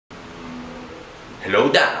Hello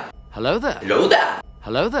there. Hello there. Hello there.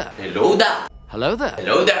 Hello there. Hello there. Hello there.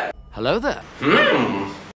 Hello there. Hello there.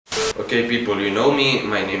 Okay, people, you know me.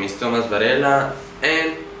 My name is Varela,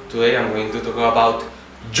 and today I'm going to talk about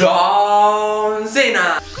John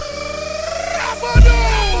Cena.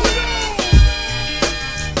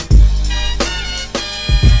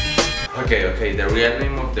 Okay, the real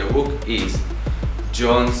name of the book is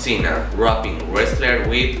John Cena, rapping wrestler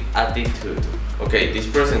with attitude. Okay, this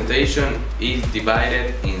presentation is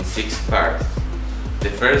divided in 6 parts. The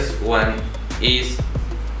first one is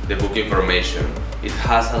the book information. It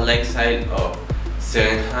has a leg size of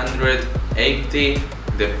 780.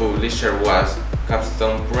 The publisher was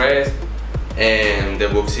Capstone Press, and the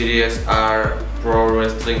book series are Pro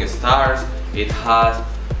Wrestling Stars. It has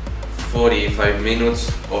 45 minutes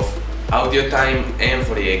of audio time and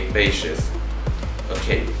 48 pages.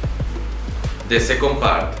 Okay, the second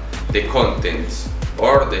part, the contents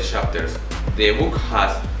or the chapters. The book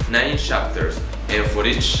has 9 chapters, and for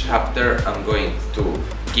each chapter I'm going to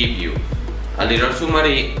give you a little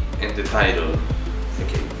summary and the title.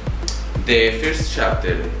 Okay, the first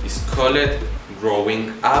chapter is called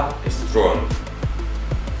Growing Up Strong.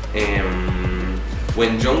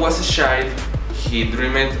 When John was a child, he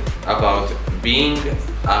dreamed about being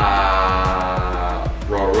a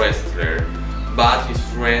pro wrestler, but his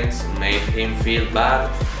friends made him feel bad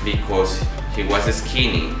because he was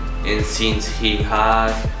skinny, and since he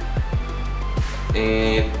has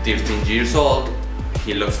 13 years old,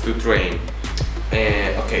 he loves to train.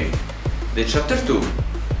 Okay, the chapter 2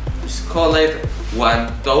 is called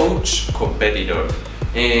One Touch Competitor.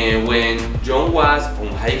 When John was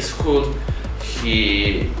in high school,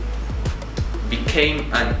 he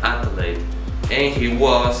became an athlete, and he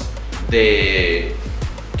was the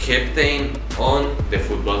captain on the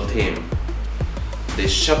football team. The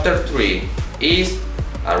chapter 3 is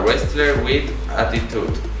a wrestler with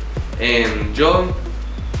attitude, and John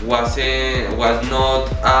was not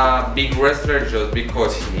a big wrestler just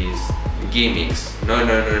because his gimmicks. No.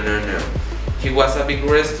 He was a big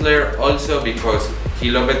wrestler also because he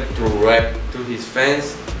loved to rap to his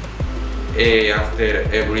fans after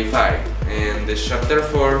every fight. And the chapter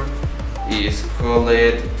 4 is called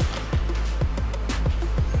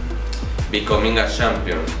Becoming a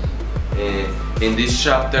Champion. In this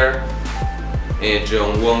chapter,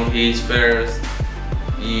 John won his first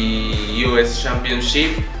US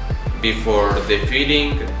Championship before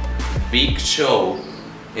defeating Big Show,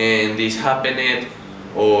 and this happened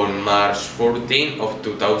on March 14 of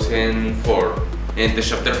 2004. And the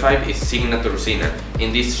chapter 5 is Signature Cena.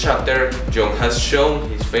 In this chapter, John has shown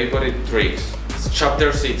his favorite tricks.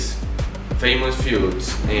 Chapter 6, Famous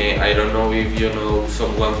Feuds. I don't know if you know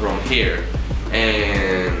someone from here.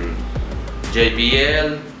 And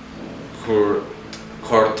JBL,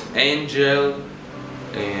 Kurt Angle,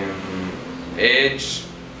 Edge,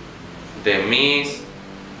 The Miz,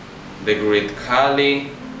 The Great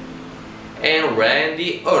Khali, and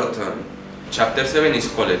Randy Orton. Chapter 7 is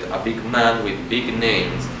called A Big Man with Big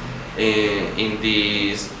Names. In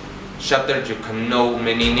this chapter you can know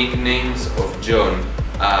many nicknames of John,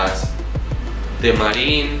 as The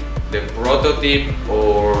Marine, The Prototype,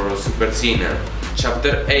 or Super Cena.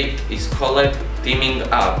 Chapter 8 is called Teaming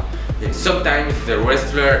Up. Sometimes the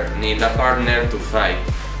wrestler needs a partner to fight,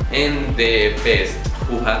 and the best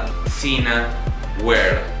who had Cena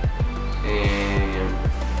were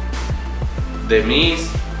The Miz,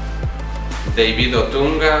 David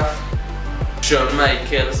Otunga, Shawn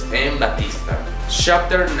Michaels, and Batista.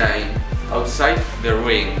 Chapter 9, Outside the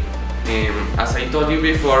Ring. As I told you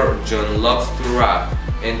before, John loves to rap,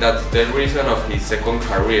 and that's the reason of his second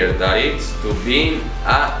career, that is to being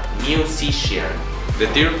a musician. The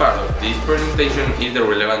third part of this presentation is the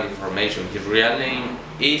relevant information. His real name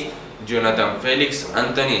is Jonathan Felix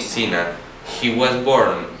Anthony Cena. He was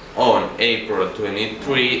born on April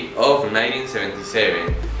 23 of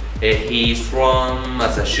 1977. He is from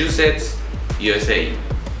Massachusetts, USA.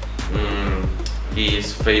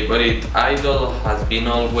 His favorite idol has been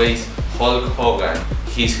always Hulk Hogan.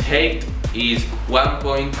 His height is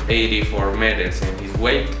 1.84 meters and his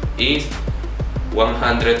weight is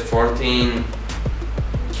 114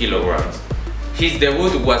 kilograms. His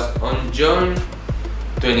debut was on June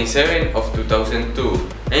 27 of 2002,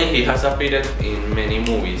 and he has appeared in many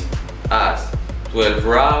movies as 12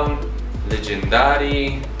 Round,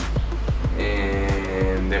 Legendary,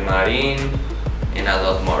 and The Marine, and a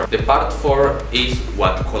lot more. The part 4 is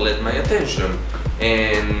what caught my attention,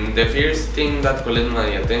 and the first thing that caught my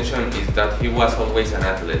attention is that he was always an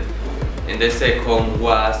athlete, and the second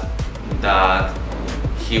was that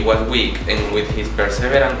he was weak, and with his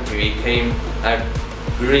perseverance he became a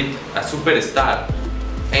great, a superstar,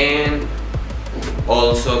 and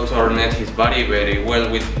also turned his body very well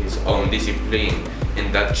with his own discipline,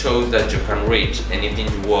 and that shows that you can reach anything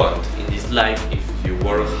you want in this life if you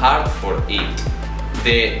work hard for it.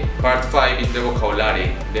 The part 5 is the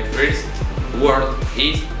vocabulary. The first word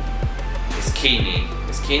is skinny.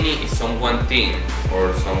 Skinny is someone thin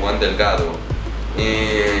or someone delgado.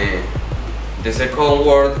 The second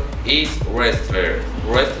word is wrestler.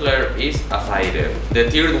 Wrestler is a fighter. The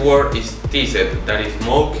third word is teased, that is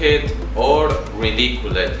mocked or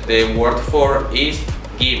ridiculed. The word 4 is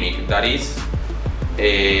gimmick, that is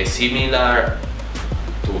similar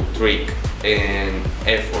to trick. And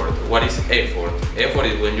effort. What is effort? Effort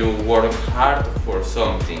is when you work hard for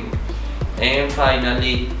something. And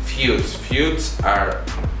finally, feuds. Feuds are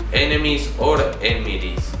enemies or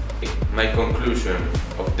enmities. My conclusion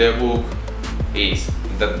of the book is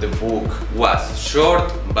that the book was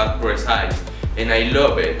short but precise, and I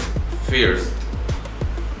love it. First,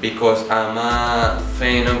 because I'm a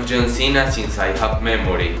fan of John Cena since I have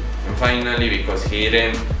memory, and finally because he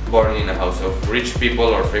didn't born in a house of rich people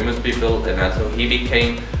or famous people, and also he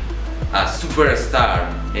became a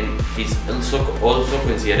superstar, and he's also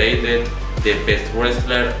considered the best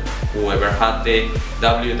wrestler who ever had the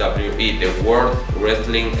WWE, the World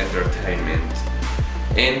Wrestling Entertainment.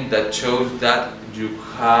 And that shows that you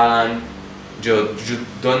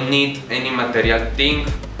don't need any material thing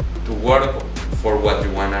to work for what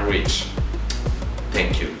you wanna reach.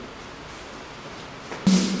 Thank you.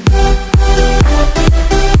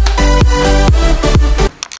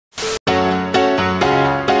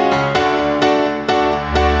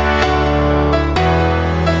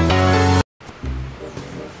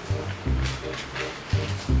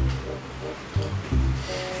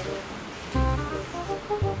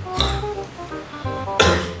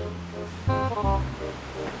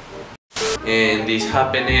 And this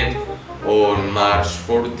happened on March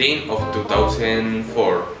 14 of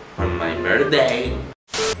 2004 on my birthday.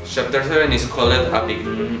 Chapter 7 is called a big.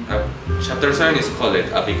 Chapter 7 is called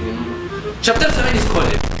a big. Chapter 7 is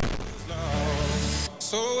called.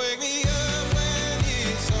 So wake me